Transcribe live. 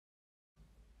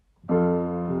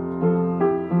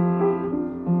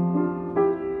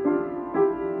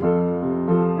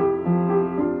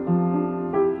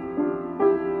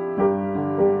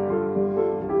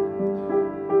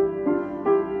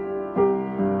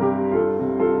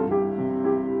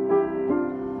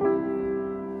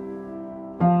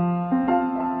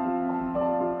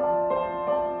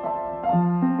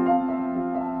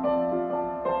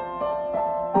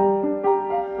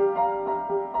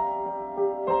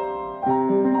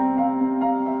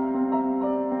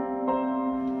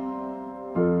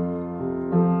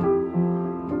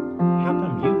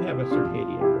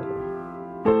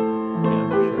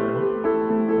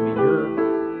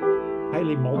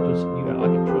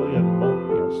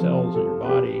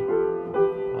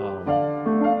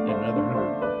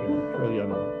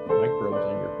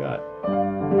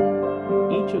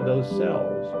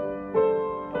cells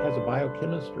has a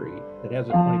biochemistry that has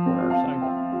a 24-hour cycle.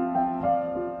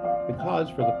 Because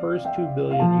for the first 2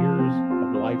 billion years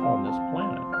of life on this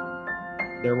planet,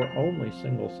 there were only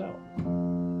single cells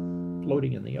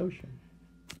floating in the ocean.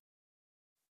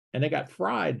 And they got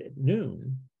fried at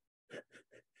noon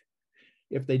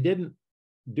if they didn't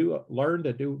learn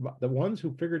to do, the ones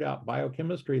who figured out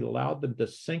biochemistry allowed them to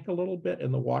sink a little bit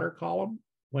in the water column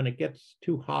when it gets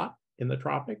too hot in the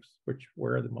tropics, which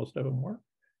where the most of them were.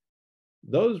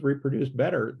 Those reproduce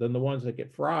better than the ones that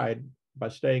get fried by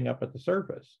staying up at the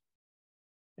surface.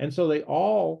 And so they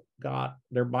all got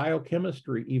their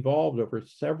biochemistry evolved over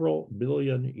several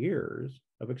billion years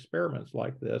of experiments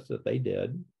like this that they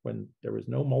did when there was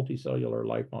no multicellular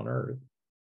life on Earth.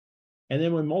 And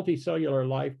then when multicellular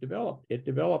life developed, it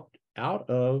developed out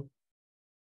of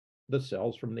the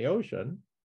cells from the ocean.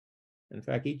 In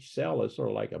fact, each cell is sort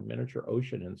of like a miniature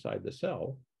ocean inside the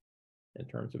cell in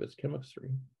terms of its chemistry.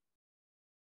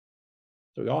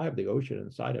 So we all have the ocean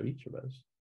inside of each of us.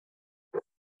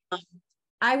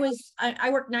 I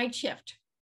worked night shift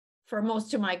for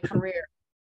most of my career.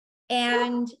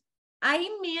 And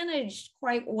I managed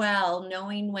quite well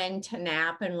knowing when to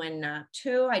nap and when not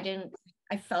to.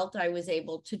 I felt I was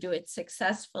able to do it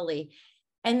successfully.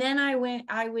 And then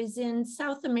I was in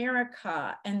South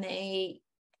America, and they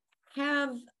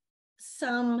have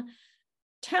some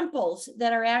temples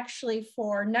that are actually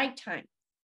for nighttime,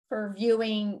 for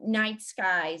viewing night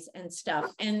skies and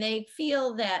stuff. And they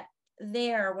feel that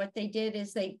there, what they did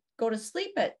is they go to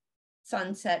sleep at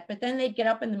sunset, but then they'd get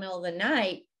up in the middle of the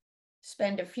night,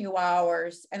 spend a few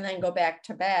hours, and then go back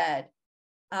to bed.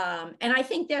 And I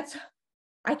think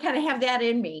I kind of have that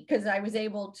in me because I was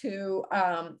able to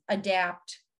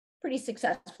adapt pretty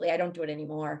successfully. I don't do it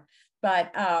anymore,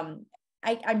 but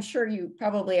I'm sure you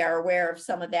probably are aware of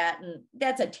some of that, and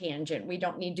that's a tangent. We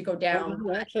don't need to go down.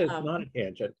 Well, actually, it's not a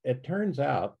tangent. It turns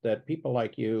out that people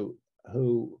like you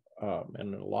who,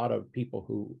 and a lot of people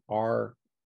who are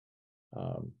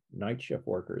night shift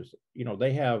workers,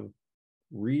 they have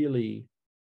really,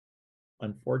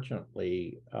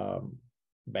 unfortunately,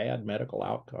 bad medical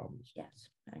outcomes. Yes,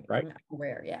 right? I'm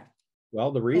aware, yeah.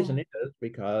 Well, the reason is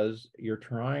because you're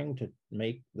trying to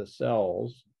make the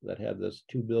cells that have this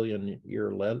 2 billion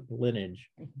year lineage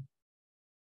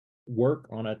work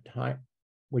on a time.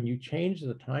 When you change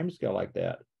the time scale like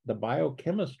that, the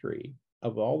biochemistry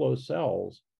of all those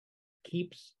cells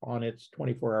keeps on its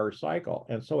 24-hour cycle.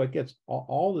 And so it gets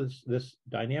all this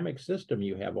dynamic system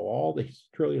you have, all these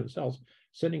trillion cells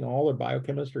sending all their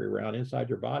biochemistry around inside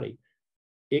your body.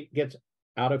 It gets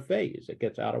out of phase, it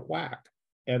gets out of whack.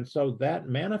 And so that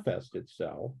manifests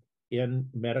itself in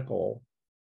medical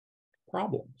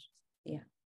problems. Yeah.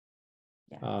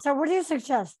 So what do you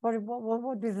suggest? What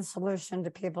would be the solution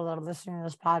to people that are listening to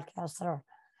this podcast that are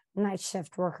night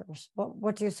shift workers?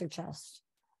 What do you suggest?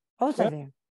 Both of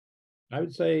you. I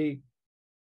would say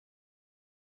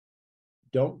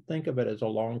don't think of it as a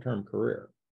long-term career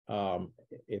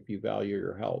if you value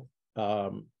your health.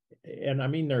 And I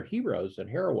mean, they're heroes and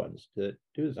heroines to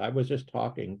do this. I was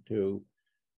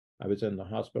in the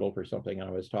hospital for something, and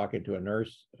I was talking to a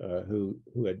nurse who's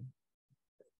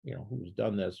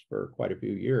done this for quite a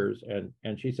few years, and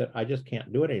she said, I just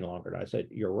can't do it any longer. And I said,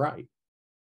 you're right.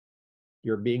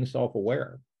 You're being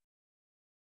self-aware.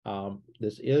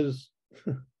 This is,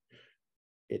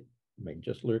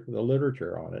 just look at the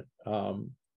literature on it.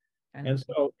 And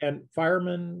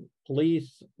firemen,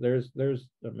 police, there's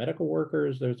the medical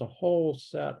workers, there's a whole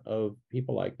set of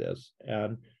people like this.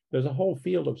 And there's a whole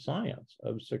field of science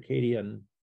of circadian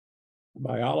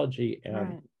biology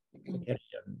and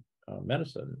circadian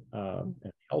medicine and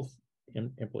health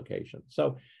implications.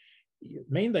 So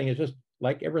main thing is just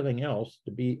like everything else,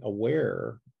 to be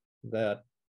aware that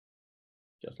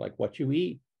just like what you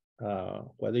eat,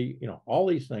 whether all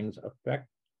these things affect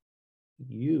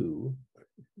you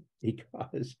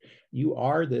because you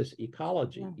are this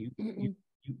ecology. It's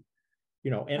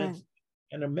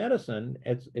in a medicine,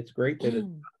 it's great that it's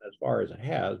gone as far as it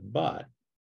has, but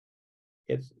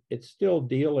it's still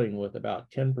dealing with about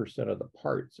 10% of the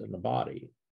parts in the body.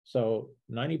 So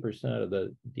 90% of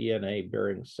the DNA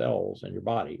bearing cells in your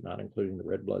body, not including the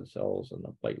red blood cells and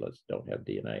the platelets, don't have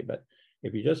DNA. But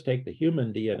if you just take the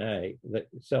human DNA, the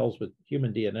cells with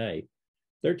human DNA,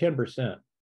 they're 10%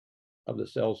 of the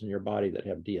cells in your body that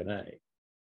have DNA.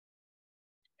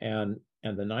 And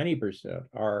the 90%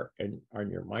 are in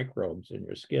your microbes in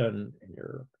your skin, in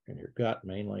your gut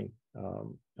mainly,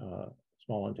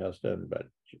 small intestine, but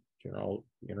general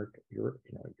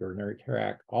urinary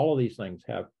tract. All of these things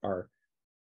have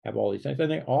all these things,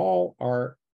 and they all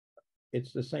are.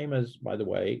 It's the same as, by the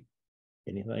way,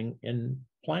 anything in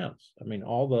plants. I mean,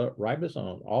 all the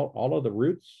ribosomes, all of the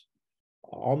roots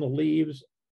on the leaves,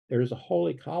 there's a whole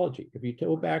ecology. If you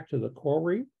go back to the coral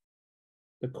reef,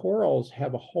 the corals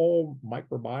have a whole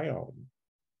microbiome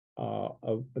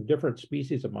of different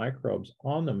species of microbes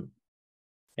on them.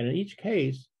 And in each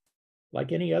case,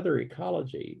 like any other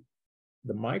ecology,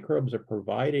 the microbes are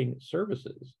providing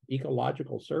services,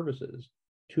 ecological services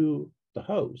to the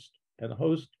host. And the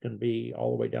host can be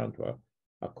all the way down to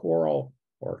a coral,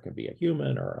 or it can be a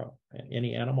human, or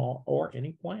any animal, or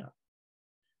any plant.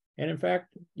 And in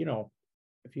fact, you know,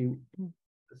 the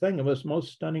thing that was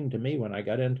most stunning to me when I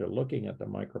got into looking at the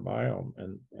microbiome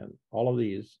and all of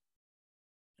these,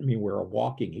 I mean, we're a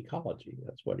walking ecology.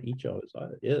 That's what each of us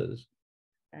is.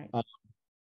 Right.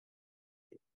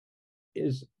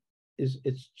 Is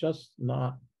it's just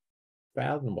not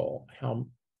fathomable how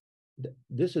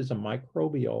this is a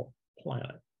microbial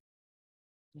planet.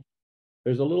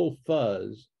 There's a little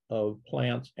fuzz of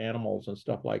plants, animals, and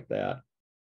stuff like that,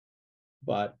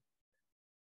 but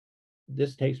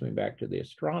this takes me back to the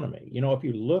astronomy. You know, if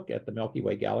you look at the Milky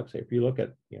Way galaxy, if you look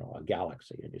at, you know, a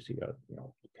galaxy and you see a, you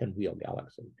know, pinwheel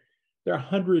galaxy, there are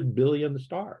 100 billion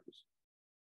stars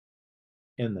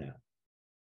in that.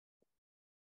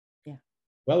 Yeah.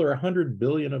 Well, there are 100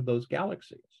 billion of those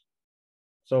galaxies.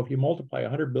 So if you multiply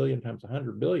 100 billion times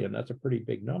 100 billion, that's a pretty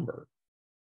big number.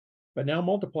 But now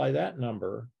multiply that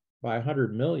number by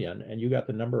 100 million, and you got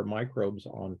the number of microbes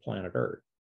on planet Earth.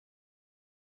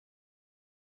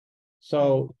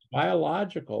 So the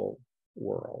biological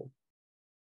world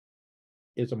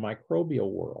is a microbial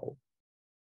world,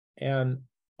 and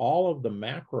all of the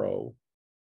macro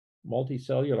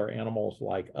multicellular animals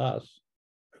like us,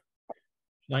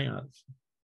 plants,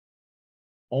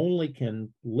 only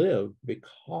can live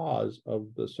because of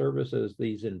the services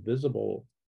these invisible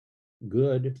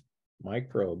good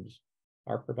microbes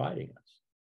are providing us.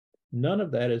 None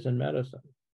of that is in medicine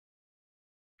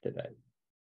today,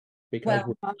 because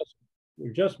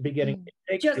we're just beginning.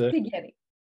 It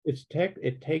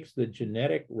takes the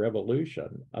genetic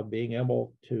revolution of being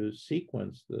able to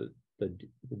sequence the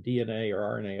DNA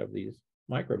or RNA of these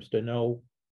microbes to know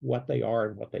what they are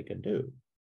and what they can do.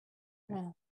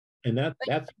 Yeah. And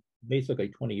that's basically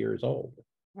 20 years old.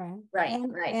 Right.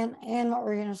 And what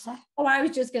were you going to say? Oh, I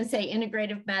was just going to say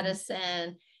integrative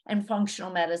medicine and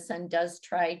functional medicine does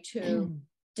try to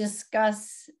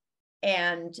discuss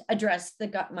and address the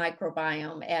gut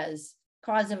microbiome as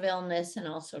cause of illness and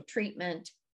also treatment,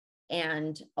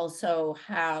 and also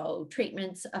how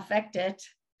treatments affect it.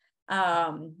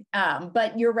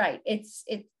 But you're right.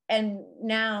 And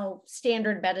now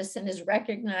standard medicine is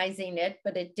recognizing it,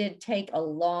 but it did take a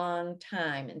long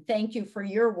time. And thank you for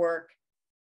your work.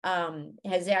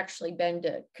 Has actually been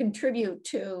to contribute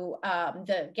to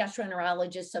the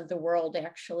gastroenterologists of the world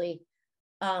actually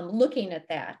looking at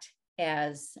that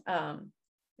as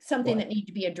something that needs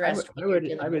to be addressed. You're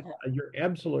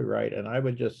absolutely right. And I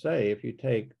would just say, if you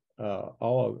take all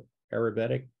of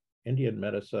Ayurvedic Indian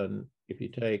medicine, if you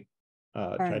take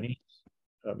Chinese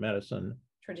medicine,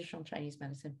 traditional Chinese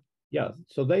medicine. Yeah,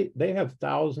 so they have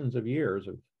thousands of years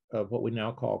of what we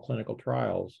now call clinical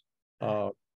trials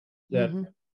that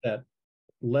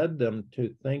led them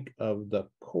to think of the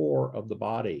core of the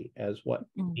body as what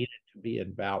needed to be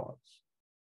in balance.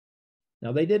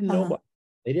 Now they didn't know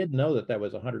that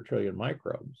was 100 trillion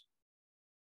microbes.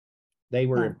 They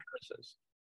were empiricists,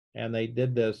 and they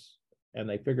did this, and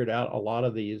they figured out a lot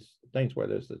of these things,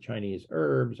 whether it's the Chinese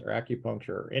herbs or acupuncture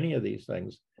or any of these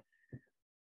things.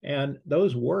 And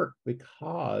those work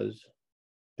because,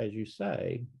 as you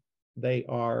say, they've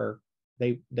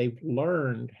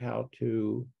learned how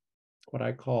to, what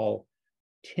I call,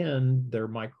 tend their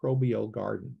microbial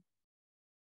garden.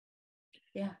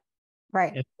 Yeah.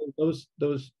 Right. And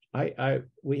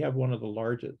we have one of the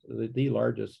largest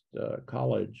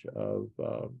college of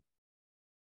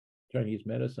Chinese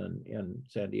medicine in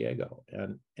San Diego,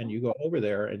 and you go over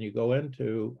there and you go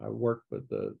into, I work with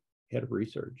the head of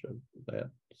research of that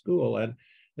school, and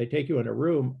they take you in a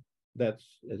room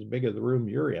that's as big as the room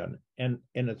you're in, and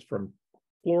it's from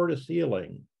floor to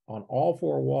ceiling on all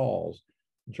four walls,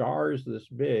 jars this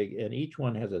big, and each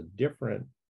one has a different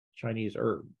Chinese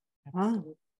herb. Wow.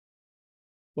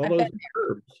 Well, those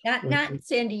herbs, not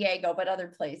San Diego, but other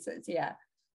places. Yeah.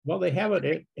 Well, they have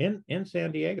it in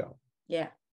San Diego. Yeah.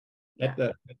 At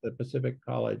the Pacific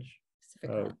College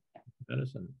of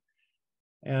Medicine.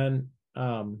 And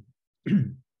so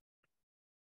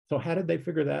how did they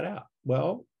figure that out?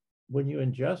 Well, when you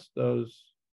ingest those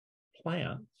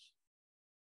plants,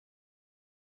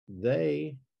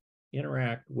 they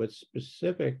interact with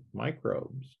specific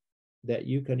microbes that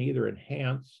you can either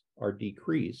enhance or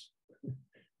decrease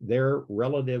their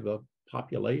relative of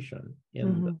population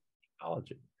in the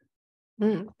ecology.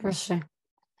 Interesting.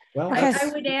 Well,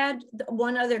 I would add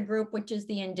one other group, which is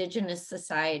the indigenous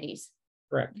societies.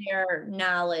 Correct. Their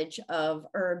knowledge of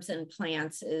herbs and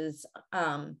plants is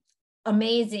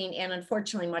amazing, and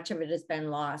unfortunately, much of it has been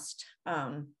lost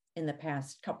in the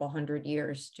past couple hundred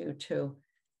years due to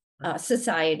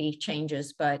society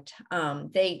changes. But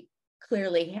they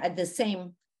clearly had the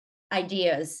same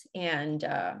ideas, and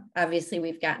obviously,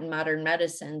 we've gotten modern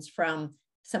medicines from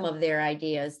some of their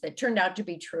ideas that turned out to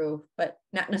be true, but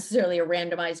not necessarily a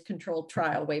randomized controlled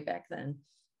trial way back then.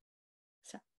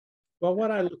 So. Well,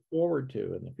 what I look forward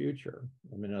to in the future,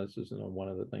 I mean, this is one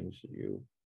of the things that you,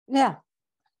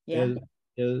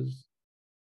 is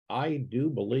I do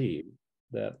believe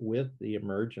that with the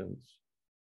emergence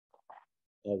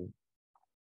of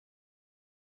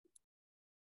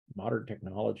modern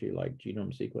technology like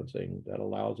genome sequencing that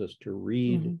allows us to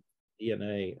read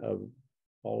DNA of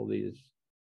all these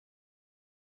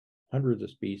hundreds of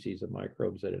species of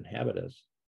microbes that inhabit us,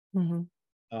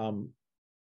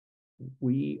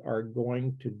 we are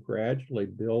going to gradually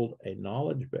build a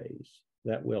knowledge base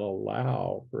that will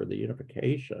allow for the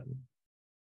unification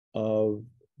of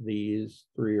these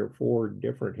 3 or 4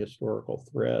 different historical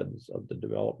threads of the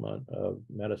development of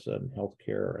medicine,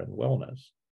 healthcare, and wellness.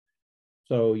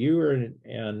 So you are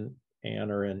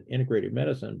are in integrated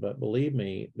medicine, but believe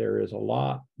me, there is a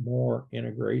lot more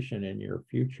integration in your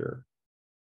future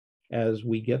as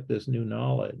we get this new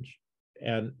knowledge,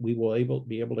 and we will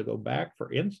be able to go back,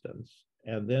 for instance,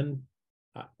 and then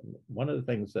one of the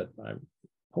things that I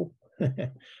hope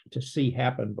to see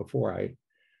happen before I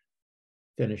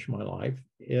finish my life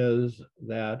is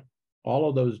that all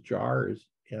of those jars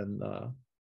in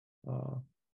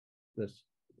this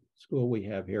school we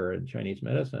have here in Chinese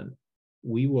medicine,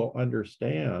 we will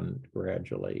understand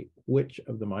gradually which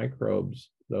of the microbes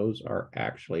those are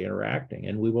actually interacting.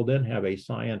 And we will then have a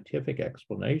scientific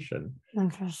explanation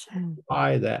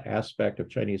why that aspect of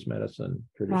Chinese medicine,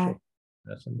 traditional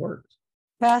medicine, works.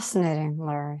 Fascinating,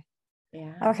 Larry.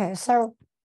 Yeah. Okay, so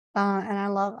and I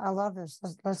love this.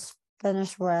 Let's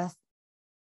finish with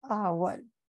what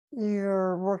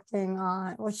you're working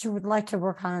on, what you would like to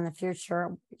work on in the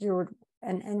future.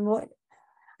 And what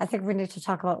I think we need to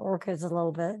talk about orchids a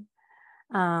little bit,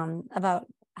 about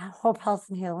hope, health,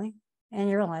 and healing in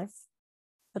your life,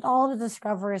 but all the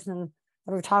discoveries that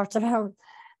we've talked about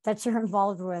that you're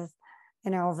involved with,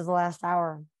 over the last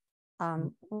hour,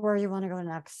 where you want to go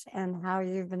next, and how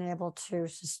you've been able to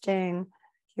sustain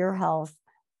your health,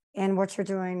 and what you're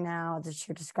doing now that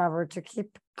you discovered to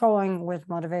keep going with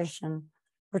motivation,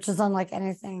 which is unlike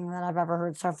anything that I've ever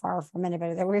heard so far from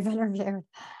anybody that we've interviewed.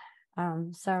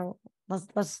 So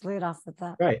let's lead off with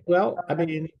that. Right. Well, I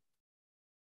mean,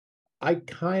 I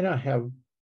kind of have,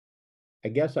 I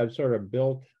guess I've sort of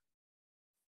built,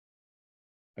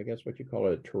 I guess what you call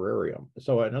it, a terrarium.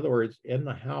 So in other words, in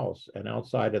the house and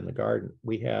outside in the garden,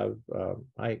 we have,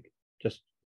 I just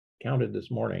counted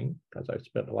this morning because I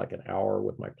spent like an hour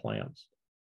with my plants.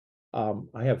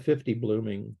 I have 50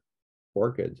 blooming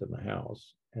orchids in the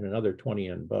house and another 20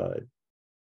 in bud,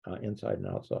 inside and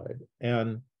outside.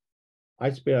 And I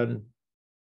spend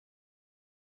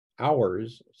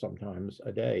hours, sometimes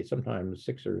a day, sometimes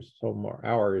 6 or so more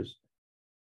hours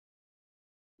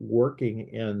working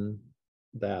in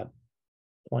that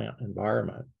plant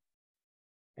environment.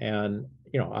 And,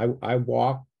 I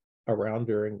walk around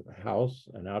during the house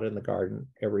and out in the garden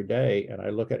every day, and I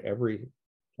look at every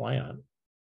plant.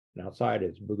 And outside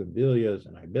it's bougainvilleas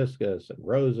and hibiscus and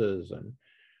roses,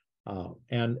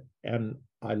 and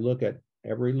I look at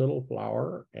every little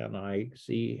flower and I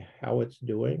see how it's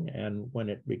doing. And when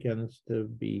it begins to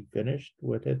be finished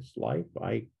with its life,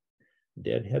 I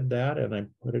deadhead that and I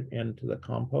put it into the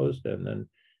compost. And then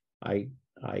I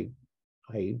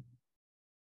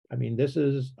mean, this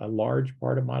is a large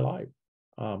part of my life.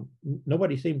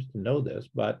 Nobody seems to know this,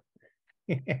 but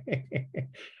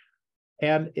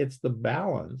and it's the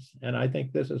balance. And I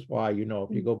think this is why, if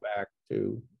you go back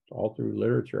to all through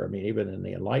literature, I mean, even in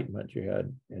the Enlightenment, you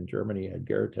had in Germany, you had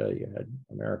Goethe, you had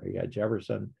America, you had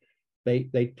Jefferson.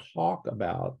 They talk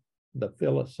about the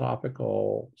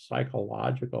philosophical,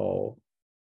 psychological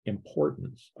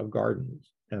importance of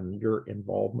gardens and your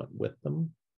involvement with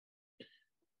them.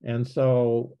 And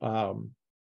so,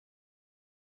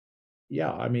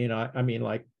 yeah, I mean,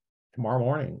 like tomorrow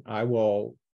morning, I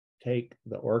will take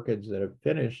the orchids that have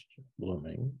finished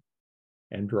blooming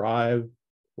and drive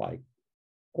like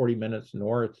 40 minutes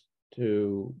north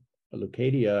to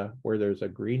Leucadia, where there's a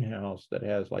greenhouse that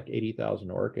has like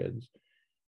 80,000 orchids.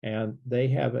 And they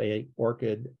have a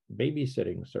orchid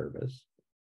babysitting service.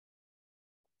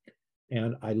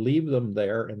 and I leave them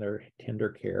there in their tender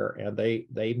care, and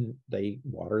they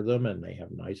water them, and they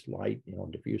have nice light,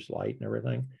 diffuse light and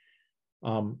everything,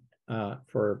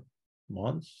 for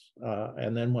months.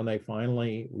 And then when they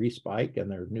finally respike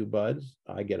and they're new buds,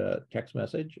 I get a text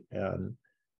message, and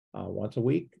once a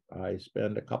week, I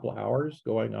spend a couple of hours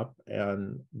going up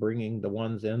and bringing the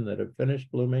ones in that have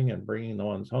finished blooming and bringing the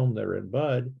ones home that are in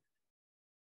bud.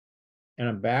 And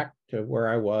I'm back to where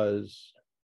I was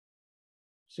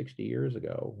 60 years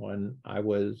ago, when I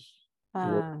was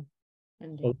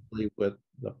closely with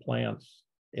the plants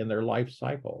in their life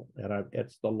cycle. And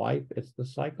it's the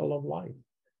cycle of life.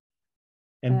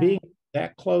 And being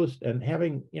that close and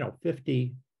having,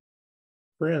 50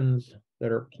 friends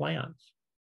that are plants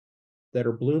that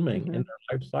are blooming in their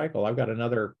life cycle. I've got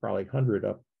another probably 100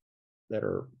 up that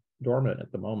are dormant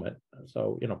at the moment.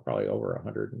 So, probably over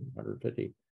 100 and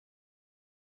 150.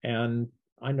 And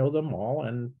I know them all.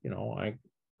 And,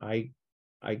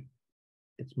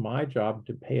 it's my job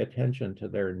to pay attention to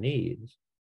their needs,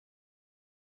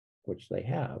 which they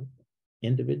have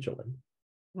individually.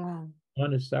 Wow.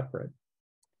 One is separate.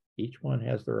 Each one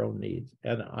has their own needs.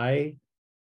 And I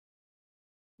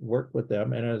work with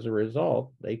them. And as a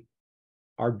result, they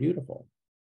are beautiful.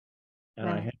 And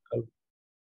I have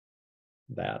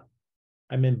that.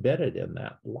 I'm embedded in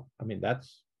that. I mean,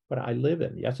 that's what I live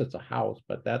in. Yes, it's a house,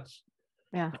 but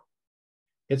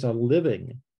it's a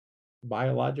living,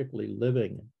 biologically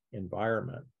living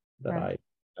environment that I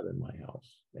have in my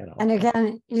house. And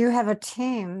again, you have a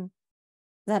team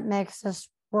that makes this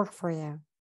work for you.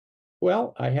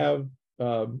 Well, I have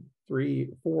 4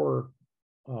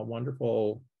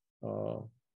 wonderful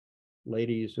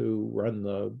ladies who run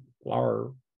the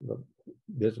flower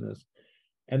business,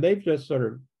 and they've just sort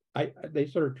of they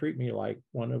sort of treat me like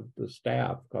one of the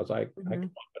staff, because I come up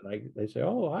and they say,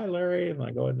 "Oh, hi, Larry," and I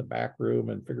go in the back room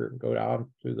and go down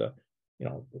to the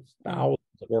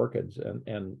thousands of orchids and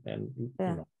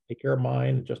take care of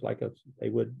mine just like if they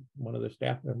would one of their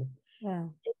staff members.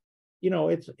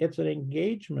 It's an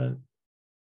engagement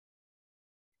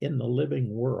in the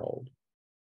living world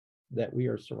that we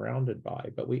are surrounded by,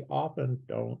 but we often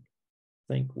don't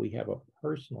think we have a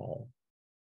personal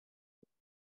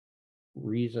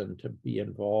reason to be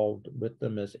involved with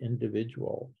them as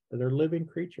individuals. They're living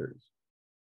creatures,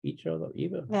 each of them,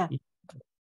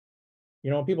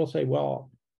 people say,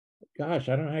 well, gosh,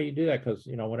 I don't know how you do that, because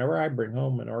whenever I bring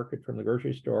home an orchid from the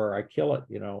grocery store, I kill it,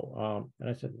 and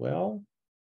I said, well,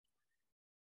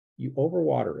 you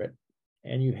overwater it,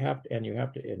 and you have to,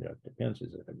 it depends,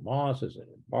 is it in moss, is it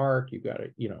in bark, you got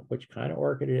to, which kind of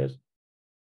orchid it is.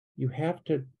 You have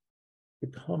to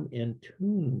become in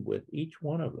tune with each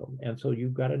one of them. And so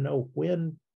you've got to know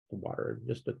when to water.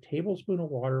 Just a tablespoon of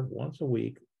water once a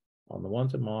week on the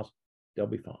ones in moss, they'll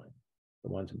be fine. The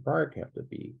ones in bark have to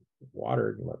be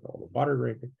watered and let all the water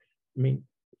drink. I mean,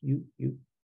 you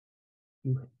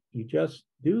just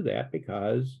do that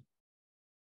because,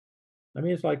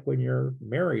 it's like when you're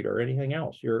married or anything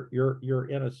else, you're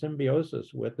in a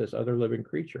symbiosis with this other living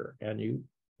creature, and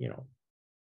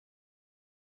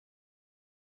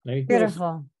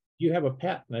Beautiful. You have a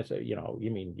pet, and I say, you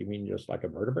mean just like a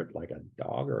vertebrate, like a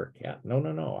dog or a cat?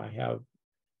 No. I have,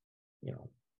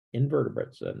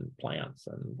 invertebrates and plants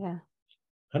and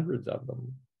hundreds of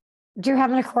them. Do you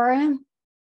have an aquarium?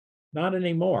 Not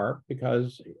anymore,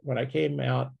 because when I came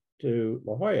out to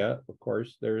La Jolla, of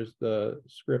course, there's the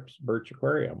Scripps Birch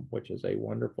Aquarium, which is a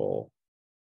wonderful,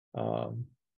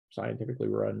 scientifically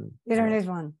run. You don't need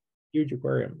one. Huge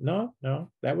aquarium. No,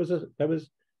 that was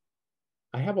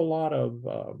I have a lot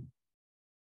of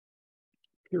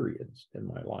periods in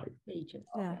my life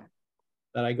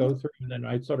that I go through, and then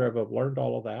I sort of have learned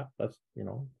all of that. That's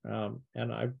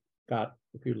and I've got,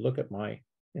 if you look at my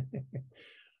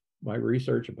my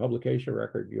research and publication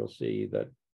record, you'll see that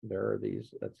there are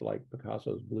these. That's like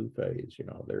Picasso's blue phase.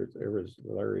 There was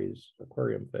Larry's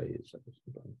aquarium phase.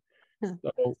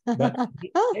 So, but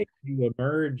you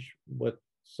emerge with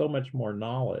so much more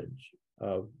knowledge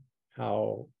of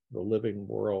how the living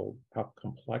world, how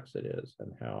complex it is,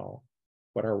 and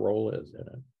what our role is in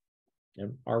it,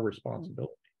 and our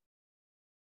responsibility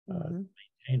to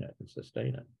maintain it and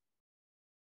sustain it.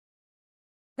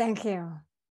 Thank you.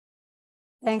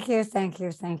 I can't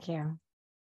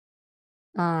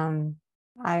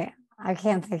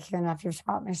thank you enough. You've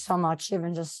taught me so much,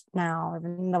 even just now,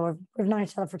 even though we've known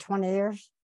each other for 20 years.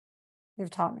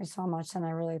 You've taught me so much, and I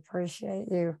really appreciate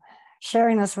you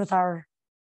sharing this with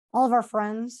all of our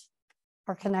friends,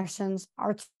 our connections,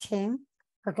 our team,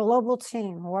 our global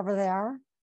team, whoever they are,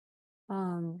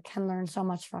 can learn so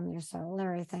much from you. So,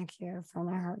 Larry, thank you from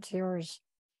my heart to yours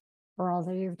for all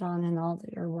that you've done and all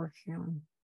that you're working on.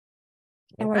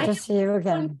 And wait to see you One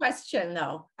again. question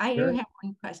though. I do Sure. have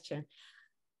one question.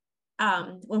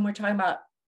 When we're talking about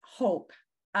hope,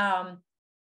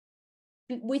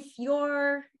 with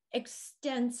your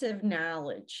extensive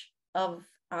knowledge of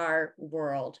our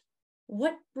world,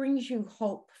 what brings you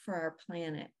hope for our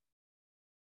planet?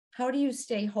 How do you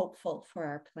stay hopeful for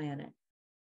our planet?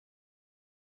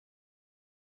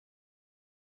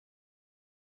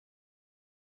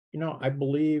 You know, I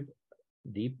believe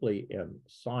deeply in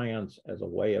science as a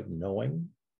way of knowing.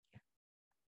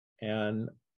 And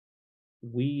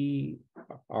we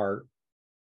are,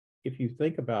 if you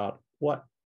think about what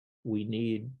we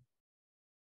need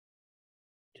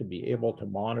to be able to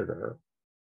monitor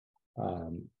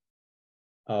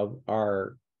of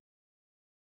our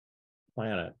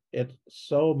planet, it's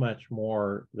so much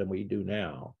more than we do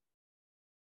now.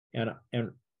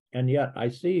 And yet I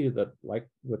see that, like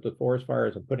with the forest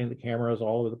fires and putting the cameras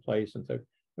all over the place, and so,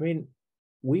 I mean,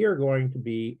 we are going to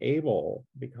be able,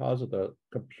 because of the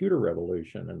computer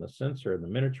revolution and the sensor and the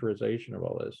miniaturization of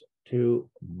all this, to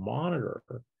monitor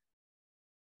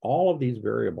all of these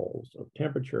variables of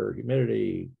temperature,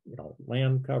 humidity, you know,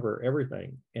 land cover,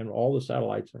 everything, and all the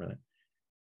satellites and everything.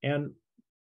 And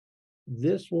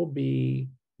this will be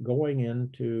going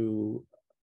into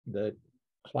the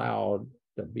cloud.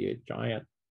 There'll be a giant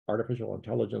artificial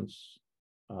intelligence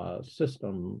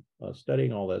system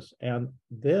studying all this, and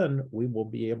then we will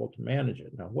be able to manage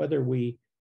it. Now, whether we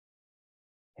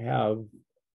have,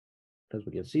 because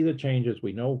we can see the changes,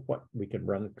 we know what we can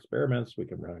run experiments, we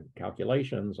can run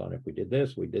calculations on if we did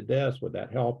this, would that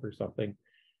help or something?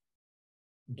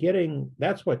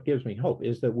 That's what gives me hope,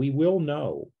 is that we will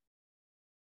know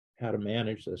how to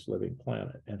manage this living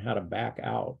planet and how to back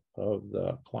out of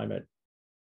the climate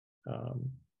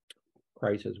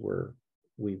crisis where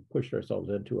we've pushed ourselves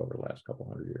into over the last couple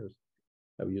hundred years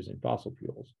of using fossil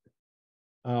fuels.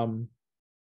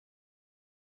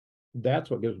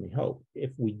 That's what gives me hope. If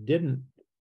we didn't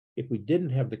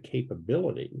have the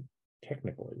capability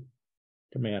technically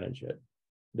to manage it,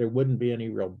 there wouldn't be any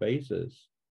real basis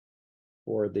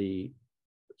for the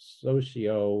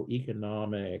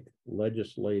socio-economic,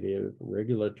 legislative,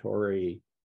 regulatory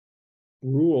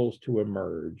rules to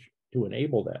emerge to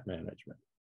enable that management.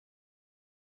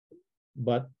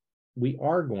 But we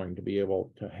are going to be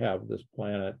able to have this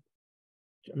planet.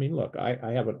 I mean, look, I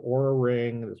have an Oura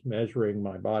ring that's measuring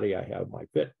my body. I have my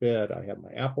Fitbit. I have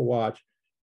my Apple Watch.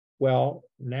 Well,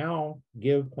 now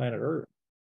give planet Earth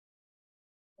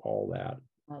all that.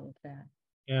 All of that.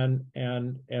 And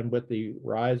with the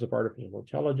rise of artificial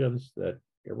intelligence that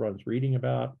everyone's reading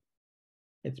about,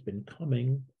 it's been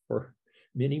coming for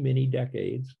many, many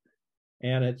decades.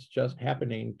 And it's just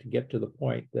happening to get to the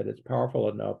point that it's powerful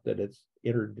enough that it's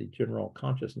entered the general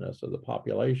consciousness of the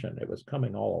population. It was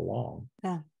coming all along.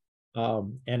 Yeah.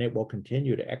 And it will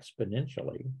continue to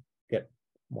exponentially get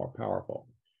more powerful.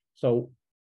 So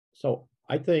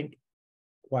I think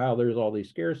while there's all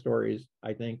these scare stories,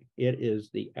 I think it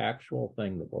is the actual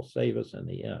thing that will save us in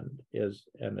the end.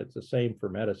 And it's the same for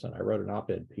medicine. I wrote an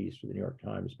op-ed piece for the New York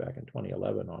Times back in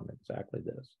 2011 on exactly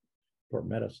this for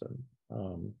medicine.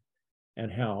 And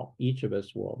how each of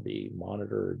us will be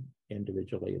monitored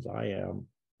individually, as I am.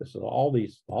 This is all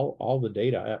the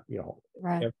data, you know,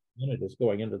 Right. every minute is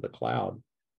going into the cloud.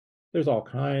 There's all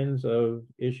kinds of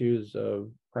issues of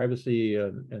privacy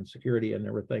and security and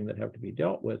everything that have to be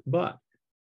dealt with, but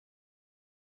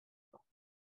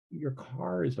your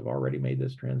cars have already made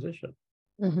this transition.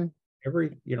 Mm-hmm.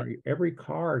 Every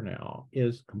car now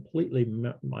is completely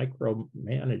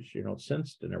micromanaged, you know,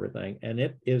 sensed and everything, and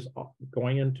it is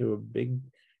going into a big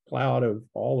cloud of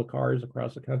all the cars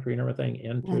across the country and everything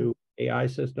into AI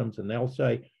systems, and they'll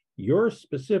say your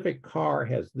specific car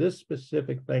has this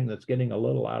specific thing that's getting a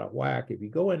little out of whack. If you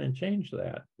go in and change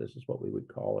that, this is what we would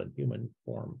call in human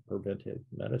form preventive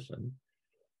medicine,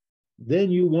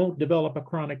 then you won't develop a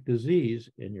chronic disease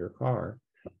in your car.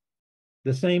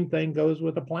 The same thing goes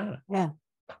with the planet. Yeah.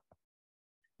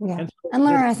 Yeah. And, so And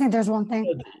Larry, I think there's one thing.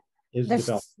 There's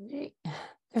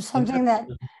something that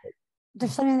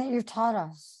you've taught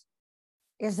us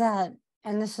is that,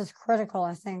 and this is critical,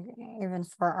 I think, even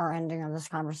for our ending of this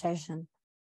conversation,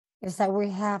 is that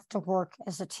we have to work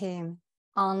as a team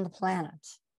on the planet.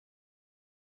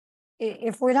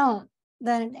 If we don't,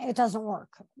 then it doesn't work.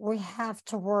 We have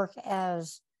to work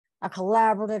as a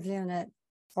collaborative unit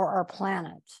for our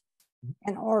planet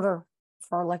in order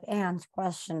for, like Anne's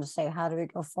question, to say, how do we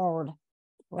go forward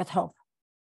with hope?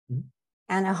 Mm-hmm.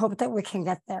 And I hope that we can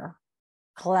get there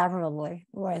collaboratively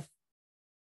with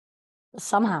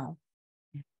somehow,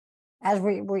 as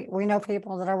we know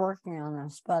people that are working on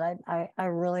this, but I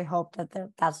really hope that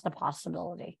that's the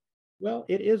possibility. Well,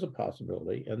 it is a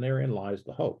possibility, and therein lies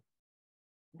the hope.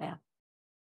 Yeah.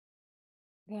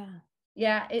 Yeah.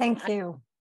 Yeah. Thank you.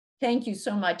 Thank you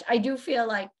so much. I do feel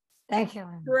like Thank you.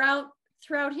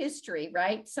 throughout history,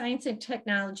 right? Science and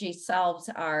technology solves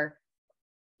our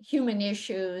human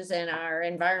issues and our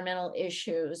environmental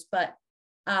issues, but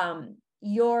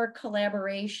your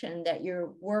collaboration that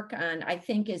you work on, I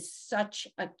think, is such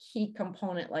a key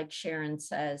component, like Sharon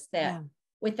says, that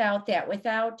without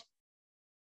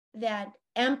that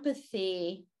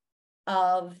empathy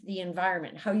of the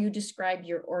environment, how you describe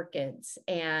your orchids,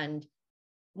 and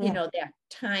you know, that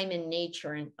time in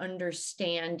nature and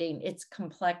understanding its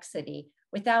complexity.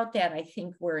 Without that, I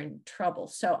think we're in trouble.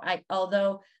 So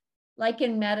although like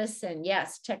in medicine,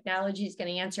 yes, technology is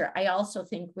going to answer, I also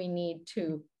think we need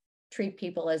to treat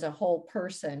people as a whole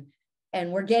person,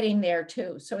 and we're getting there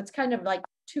too. So it's kind of like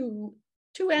two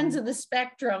ends of the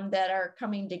spectrum that are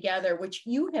coming together, which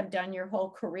you have done your whole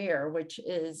career, which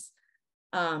is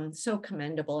so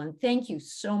commendable. And thank you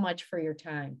so much for your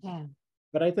time. Yeah.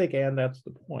 But I think, Anne, that's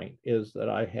the point, is that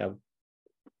I have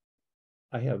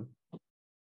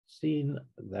seen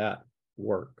that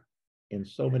work in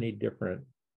so many different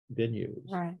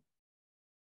venues. Right.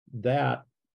 That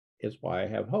is why I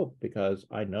have hope, because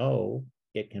I know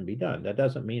it can be done. That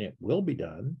doesn't mean it will be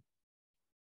done.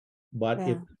 But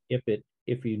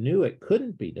if you knew it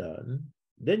couldn't be done,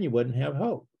 then you wouldn't have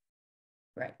hope.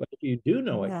 Right. But if you do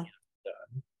know it can be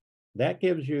done, that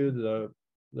gives you the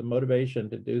motivation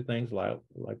to do things like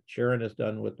Sharon has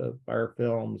done with the fire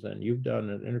films, and you've done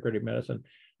in integrative medicine.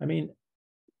 I mean,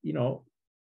 you know,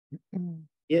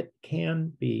 it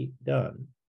can be done.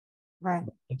 Right.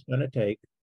 But it's going to take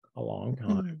a long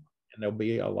time, and there'll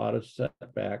be a lot of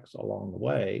setbacks along the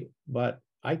way. But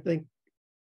I think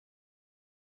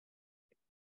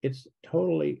it's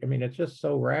totally, I mean, it's just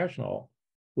so rational.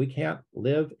 We can't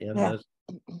live in this,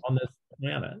 on this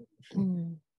planet,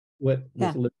 with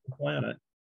this living planet,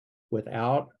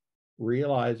 without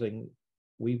realizing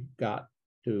we've got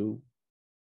to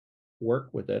work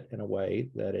with it in a way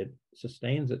that it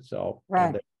sustains itself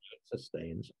and that it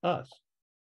sustains us.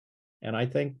 And I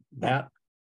think that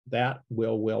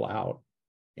will out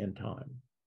in time.